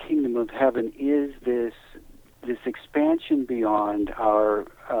that this kingdom of heaven is this expansion beyond our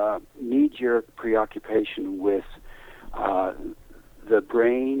knee-jerk preoccupation with the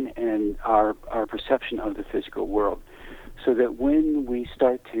brain and our perception of the physical world. So that when we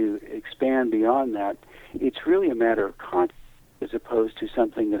start to expand beyond that, it's really a matter of consciousness as opposed to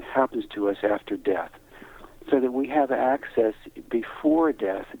something that happens to us after death. So that we have access before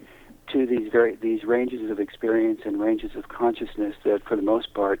death to these ranges of experience and ranges of consciousness that, for the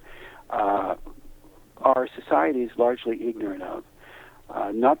most part, our society is largely ignorant of.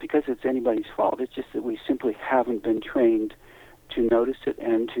 Not because it's anybody's fault, it's just that we simply haven't been trained to notice it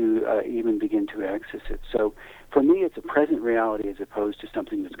and to even begin to access it. So for me, it's a present reality as opposed to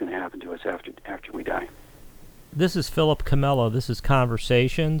something that's going to happen to us after we die. This is Philip Camello. This is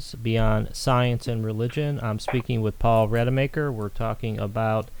Conversations Beyond Science and Religion. I'm speaking with Paul Rademacher. We're talking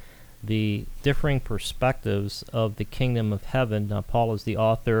about the differing perspectives of the kingdom of heaven. Now, Paul is the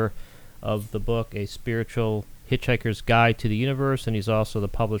author of the book, A Spiritual Hitchhiker's Guide to the Universe, and he's also the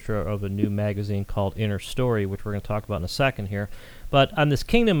publisher of a new magazine called Inner Story, which we're going to talk about in a second here. But on this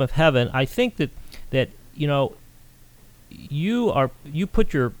kingdom of heaven, I think that you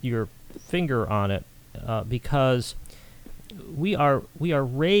put your finger on it because we are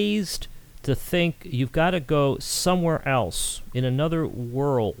raised to think you've got to go somewhere else in another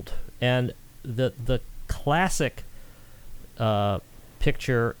world, and the classic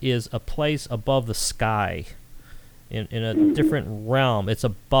picture is a place above the sky, in a different realm. It's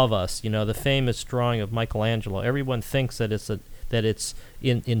above us. The famous drawing of Michelangelo. Everyone thinks that it's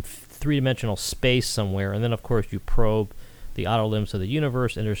in three-dimensional space somewhere, and then of course you probe the outer limbs of the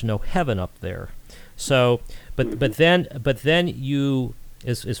universe, and there's no heaven up there. So, but then you,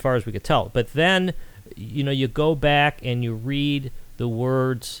 as far as we could tell, but then you go back and you read the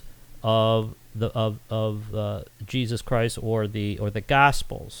words of Jesus Christ or the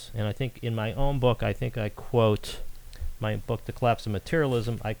Gospels, and I think in my own book, I quote my book, The Collapse of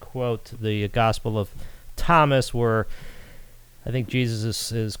Materialism. I quote the Gospel of Thomas, where I think Jesus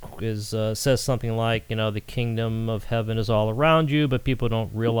says something like, the kingdom of heaven is all around you, but people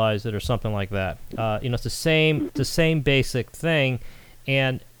don't realize it, or something like that. It's the same basic thing,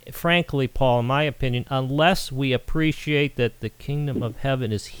 and frankly, Paul, in my opinion, unless we appreciate that the kingdom of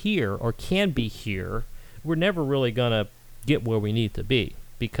heaven is here or can be here, we're never really gonna get where we need to be,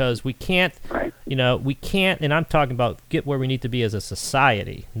 because we can't, and I'm talking about get where we need to be as a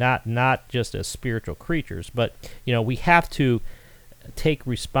society, not just as spiritual creatures, but we have to take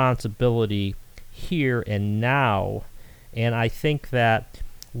responsibility here and now. And I think that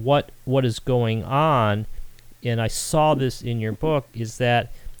what is going on, and I saw this in your book, is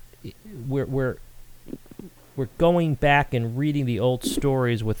that we're going back and reading the old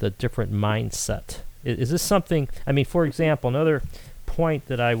stories with a different mindset. Is this something? I mean, for example, another point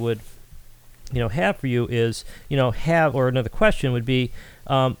that I would have for you is or another question would be,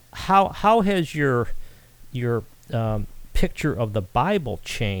 How has your picture of the Bible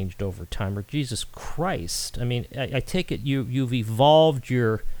changed over time, or Jesus Christ? I mean, I take it you've evolved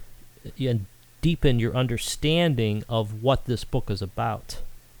and deepened your understanding of what this book is about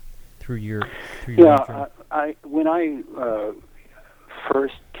through your yeah. When I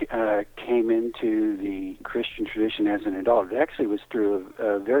first came into the Christian tradition as an adult, it actually was through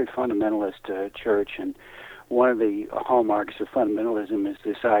a very fundamentalist church, and one of the hallmarks of fundamentalism is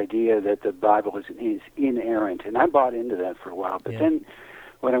this idea that the Bible is inerrant, and I bought into that for a while. But then,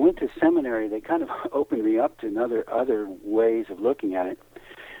 when I went to seminary, they kind of opened me up to other ways of looking at it.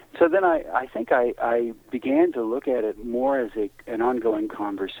 So then I think I began to look at it more as an ongoing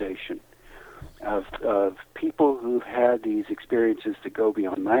conversation of people who've had these experiences that go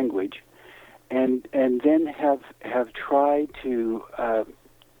beyond language, and then have tried to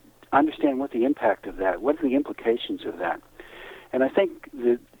understand what the impact of that, what are the implications of that. And I think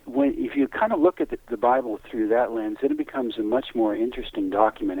that if you kind of look at the Bible through that lens, then it becomes a much more interesting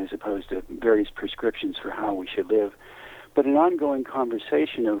document as opposed to various prescriptions for how we should live, but an ongoing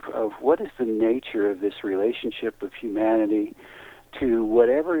conversation of what is the nature of this relationship of humanity to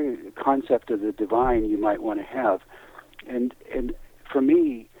whatever concept of the divine you might want to have. And for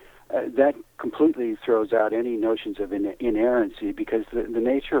me, that completely throws out any notions of inerrancy, because the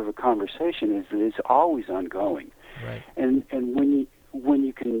nature of a conversation is that it's always ongoing. Right. And when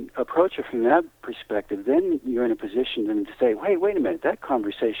you can approach it from that perspective, then you're in a position then to say, hey, wait a minute, that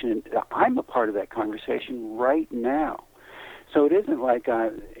conversation, I'm a part of that conversation right now. So it isn't like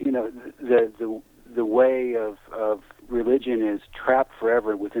the way of religion is trapped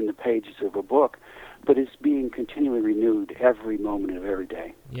forever within the pages of a book, but it's being continually renewed every moment of every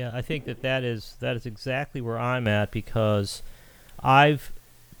day. Yeah, I think that is exactly where I'm at, because I've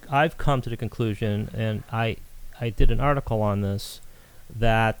come to the conclusion, and I did an article on this,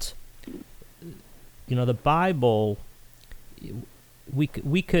 that the Bible, we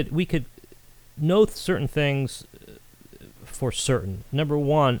could know certain things for certain. Number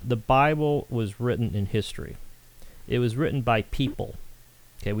one, the Bible was written in history. It was written by people.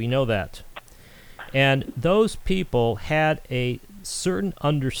 Okay, we know that. And those people had a certain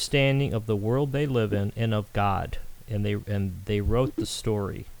understanding of the world they live in and of God. And they wrote the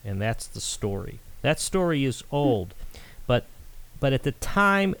story, and that's the story. That story is old. But at the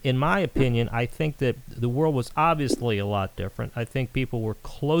time, in my opinion, I think that the world was obviously a lot different. I think people were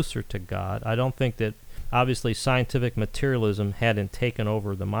closer to God. I don't think that, obviously, scientific materialism hadn't taken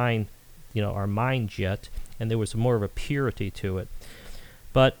over the mind, our minds yet, and there was more of a purity to it.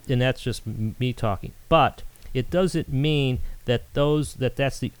 And that's just me talking. But it doesn't mean that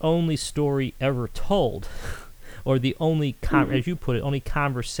that's the only story ever told, or the only, as you put it, only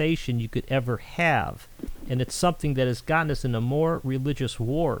conversation you could ever have. And it's something that has gotten us into more religious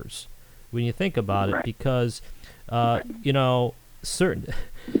wars when you think about it, because, certain.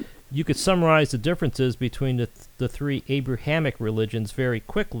 You could summarize the differences between the three Abrahamic religions very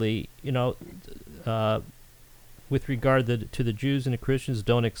quickly. With regard to the Jews and the Christians,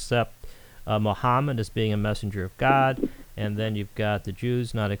 don't accept Muhammad as being a messenger of God, and then you've got the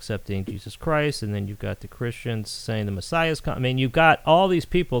Jews not accepting Jesus Christ, and then you've got the Christians saying the Messiah's coming. I mean, you've got all these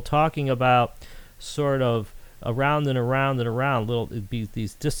people talking about sort of around and around and around,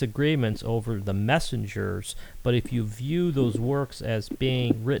 these disagreements over the messengers. But if you view those works as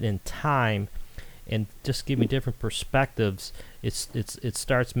being written in time and just giving different perspectives, it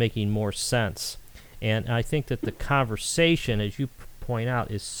starts making more sense. And I think that the conversation, as you point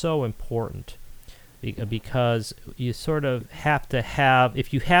out, is so important, because you sort of have to have,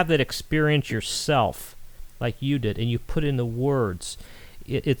 if you have that experience yourself, like you did, and you put in the words,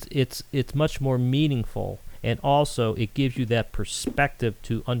 it's much more meaningful, and also it gives you that perspective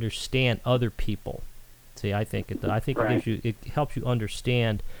to understand other people. See, I think it gives you, it helps you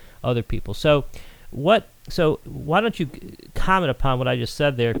understand other people. So why don't you comment upon what I just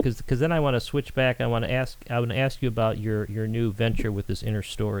said there? Because then I want to switch back. I want to ask you about your new venture with this Inner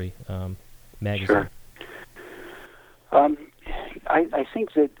Story magazine. Sure. I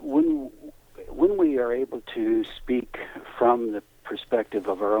think that when we are able to speak from the perspective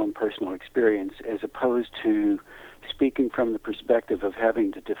of our own personal experience, as opposed to speaking from the perspective of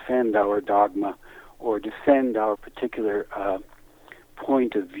having to defend our dogma or defend our particular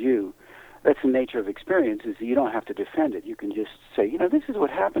point of view, that's the nature of experience, is that you don't have to defend it. You can just say, this is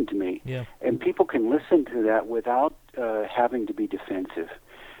what happened to me. Yeah. And people can listen to that without having to be defensive.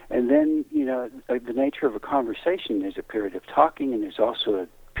 And then, the nature of a conversation, there's a period of talking, and there's also a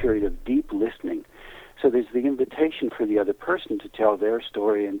period of deep listening. So there's the invitation for the other person to tell their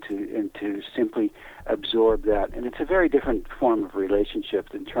story and to simply absorb that. And it's a very different form of relationship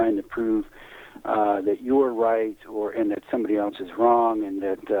than trying to prove that you're right and that somebody else is wrong, and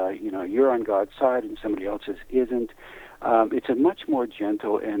that you're on God's side and somebody else isn't. It's a much more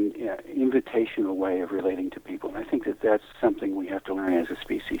gentle and invitational way of relating to people. And I think that that's something we have to learn as a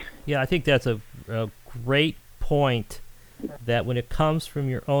species. Yeah, I think that's a great point, that when it comes from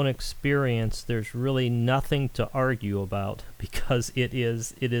your own experience, there's really nothing to argue about, because it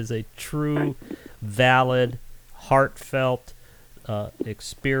is a true, valid, heartfelt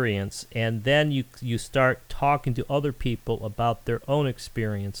experience. And then you start talking to other people about their own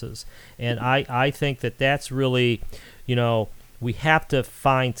experiences. And I think that that's really, we have to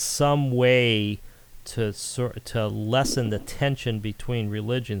find some way to lessen the tension between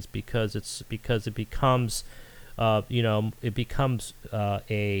religions, because it becomes it becomes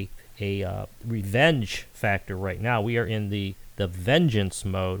a revenge factor right now. We are in the vengeance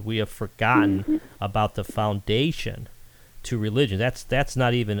mode. We have forgotten about the foundation to religion. That's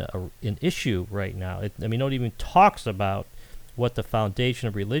not even an issue right now. Nobody even talks about what the foundation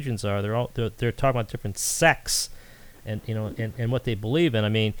of religions are. They're talking about different sects and what they believe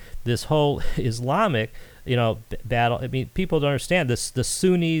in. This whole Islamic battle. People don't understand this. The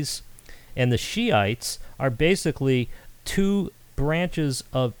Sunnis and the Shiites are basically two branches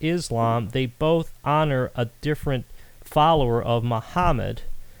of Islam. They both honor a different follower of Muhammad,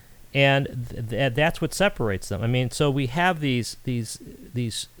 and that's what separates them. So we have these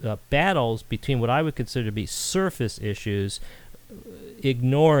battles between what I would consider to be surface issues,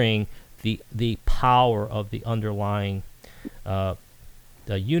 ignoring the power of the underlying the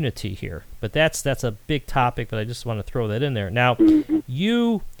unity here. But that's a big topic, but I just want to throw that in there. Now,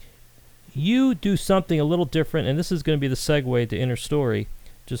 you do something a little different, and this is going to be the segue to Inner Story,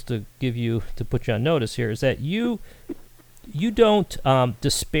 just to put you on notice here, is that you don't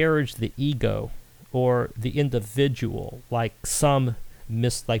disparage the ego or the individual like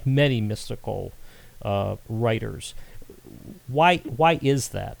many mystical writers. Why is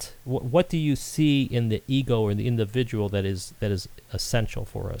that? What do you see in the ego or the individual that is essential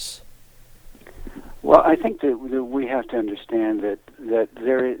for us? Well, I think that we have to understand that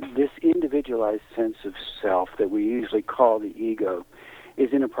there is this individualized sense of self that we usually call the ego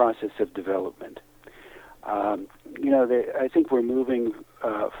is in a process of development. I think we're moving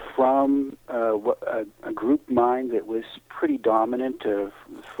from a group mind that was pretty dominant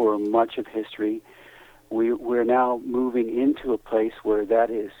for much of history. We're now moving into a place where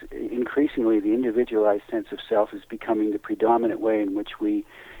that is increasingly the individualized sense of self is becoming the predominant way in which we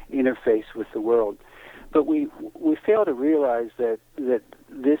interface with the world. But we fail to realize that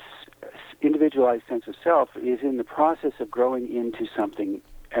this individualized sense of self is in the process of growing into something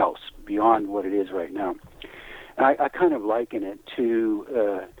else beyond what it is right now. And I kind of liken it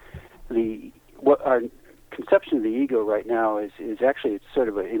to what our conception of the ego right now is actually it's sort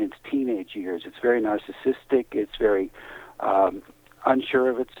of in its teenage years. It's very narcissistic. It's very unsure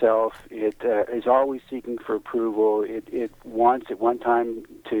of itself. It is always seeking for approval. It wants at one time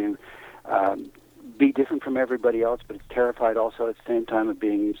to be different from everybody else, but it's terrified also at the same time of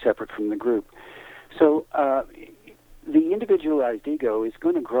being separate from the group. So the individualized ego is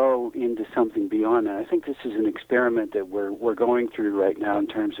going to grow into something beyond that. I think this is an experiment that we're going through right now in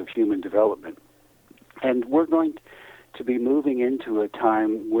terms of human development. And we're going to be moving into a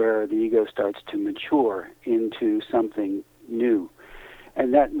time where the ego starts to mature into something new.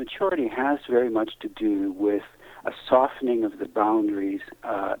 And that maturity has very much to do with a softening of the boundaries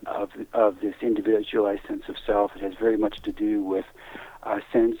of this individualized sense of self. It has very much to do with a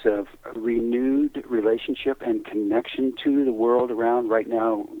sense of renewed relationship and connection to the world around. Right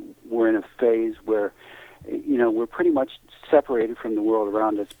now, we're in a phase where, we're pretty much separated from the world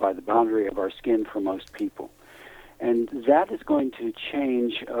around us by the boundary of our skin for most people. And that is going to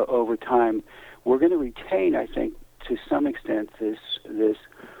change over time. We're going to retain, I think, to some extent, this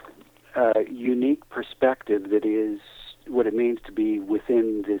unique perspective that is what it means to be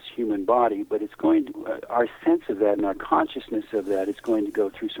within this human body, but it's going to, our sense of that and our consciousness of that is going to go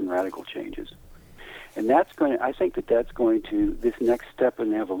through some radical changes. And I think that's going to, this next step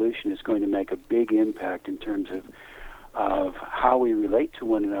in evolution is going to make a big impact in terms of how we relate to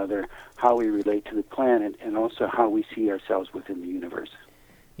one another, how we relate to the planet, and also how we see ourselves within the universe.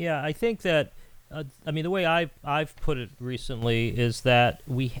 Yeah, I think that, the way I've put it recently is that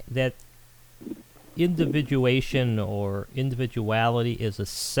that individuation or individuality is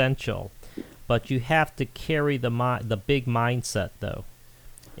essential, but you have to carry the big mindset though,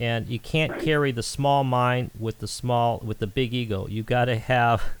 and you can't carry the small mind with the big ego. You got to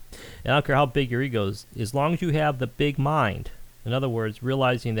have And I don't care how big your ego is, as long as you have the big mind, in other words,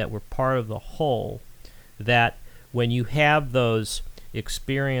 realizing that we're part of the whole, that when you have those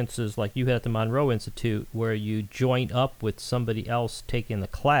experiences like you had at the Monroe Institute where you join up with somebody else taking the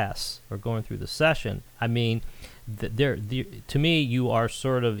class or going through the session, I mean, to me, you are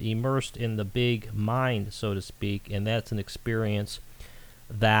sort of immersed in the big mind, so to speak, and that's an experience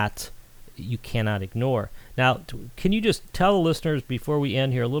that you cannot ignore. Now, can you just tell the listeners before we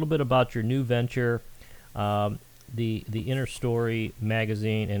end here a little bit about your new venture, the Inner Story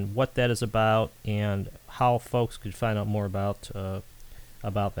magazine, and what that is about, and how folks could find out more about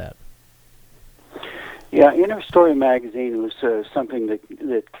that? Yeah, Inner Story magazine was something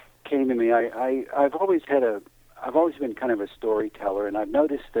that came to me. I've always been kind of a storyteller, and I've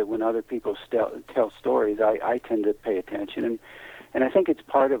noticed that when other people tell stories, I tend to pay attention, and I think it's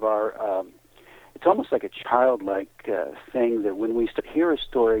part of our. It's almost like a childlike thing that when we hear a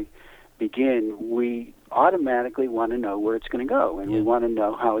story begin, we automatically want to know where it's going to go, and we want to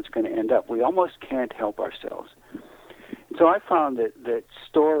know how it's going to end up. We almost can't help ourselves. So I found that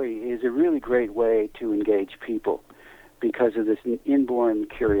story is a really great way to engage people because of this inborn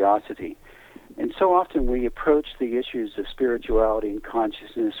curiosity. And so often we approach the issues of spirituality and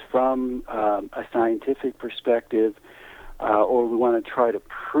consciousness from a scientific perspective, or we want to try to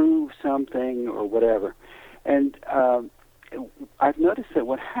prove something or whatever. And I've noticed that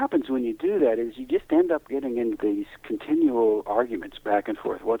what happens when you do that is you just end up getting into these continual arguments back and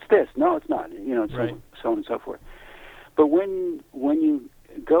forth. What's this? No, it's not. Right. So on and so forth. But when you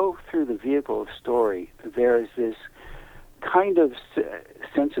go through the vehicle of story, there's this kind of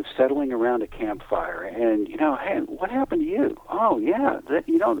sense of settling around a campfire, and hey, what happened to you? Oh yeah,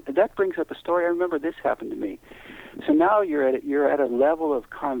 that brings up a story. I remember this happened to me. So now you're at a level of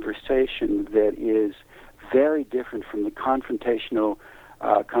conversation that is very different from the confrontational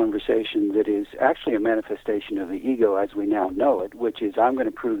conversation that is actually a manifestation of the ego as we now know it, which is I'm going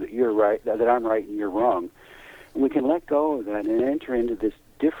to prove that you're right, that I'm right and you're wrong. And we can let go of that and enter into this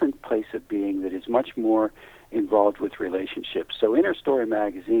different place of being that is much more involved with relationships. So Inner Story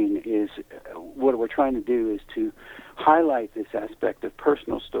magazine is, what we're trying to do is to highlight this aspect of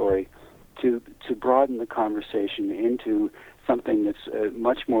personal story to broaden the conversation into something that's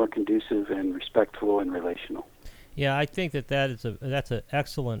much more conducive and respectful and relational. Yeah, I think that's an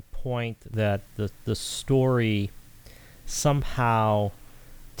excellent point, that the story somehow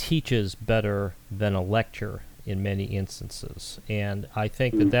teaches better than a lecture in many instances, and I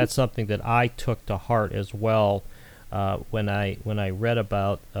think that that's something that I took to heart as well when I read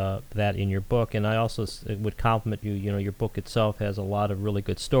about that in your book. And I also would compliment you. Your book itself has a lot of really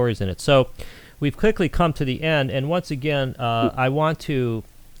good stories in it. So we've quickly come to the end, and once again, I want to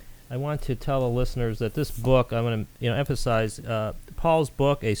tell the listeners that this book, I want to emphasize Paul's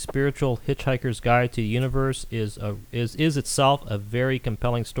book, A Spiritual Hitchhiker's Guide to the Universe, is itself a very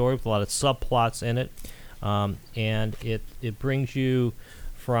compelling story with a lot of subplots in it. And it brings you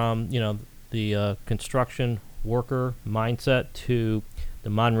from the construction worker mindset to the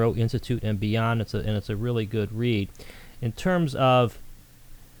Monroe Institute and beyond. It's a really good read. In terms of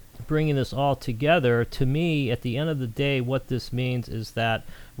bringing this all together, to me, at the end of the day, what this means is that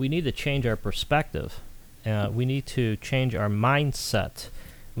we need to change our perspective. We need to change our mindset.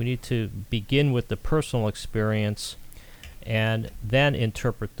 We need to begin with the personal experience and then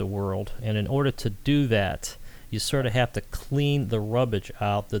interpret the world. And in order to do that, you sort of have to clean the rubbish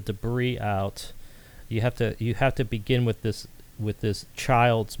out, the debris out. You have to begin with this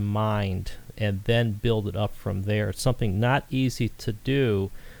child's mind and then build it up from there. It's something not easy to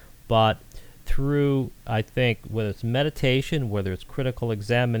do, but through, I think, whether it's meditation, whether it's critical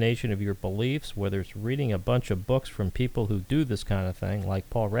examination of your beliefs, whether it's reading a bunch of books from people who do this kind of thing, like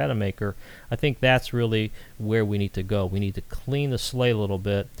Paul Rademacher, I think that's really where we need to go. We need to clean the slate a little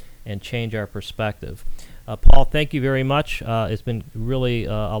bit and change our perspective. Paul, thank you very much. It's been really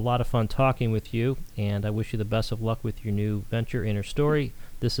a lot of fun talking with you, and I wish you the best of luck with your new venture, Inner Story.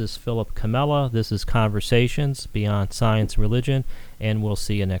 This is Philip Comella. This is Conversations Beyond Science and Religion, and we'll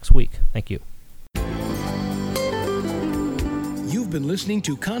see you next week. Thank you. You've been listening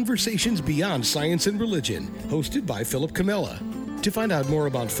to Conversations Beyond Science and Religion, hosted by Philip Comella. To find out more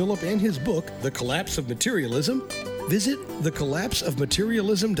about Philip and his book, The Collapse of Materialism, visit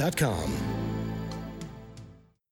thecollapseofmaterialism.com.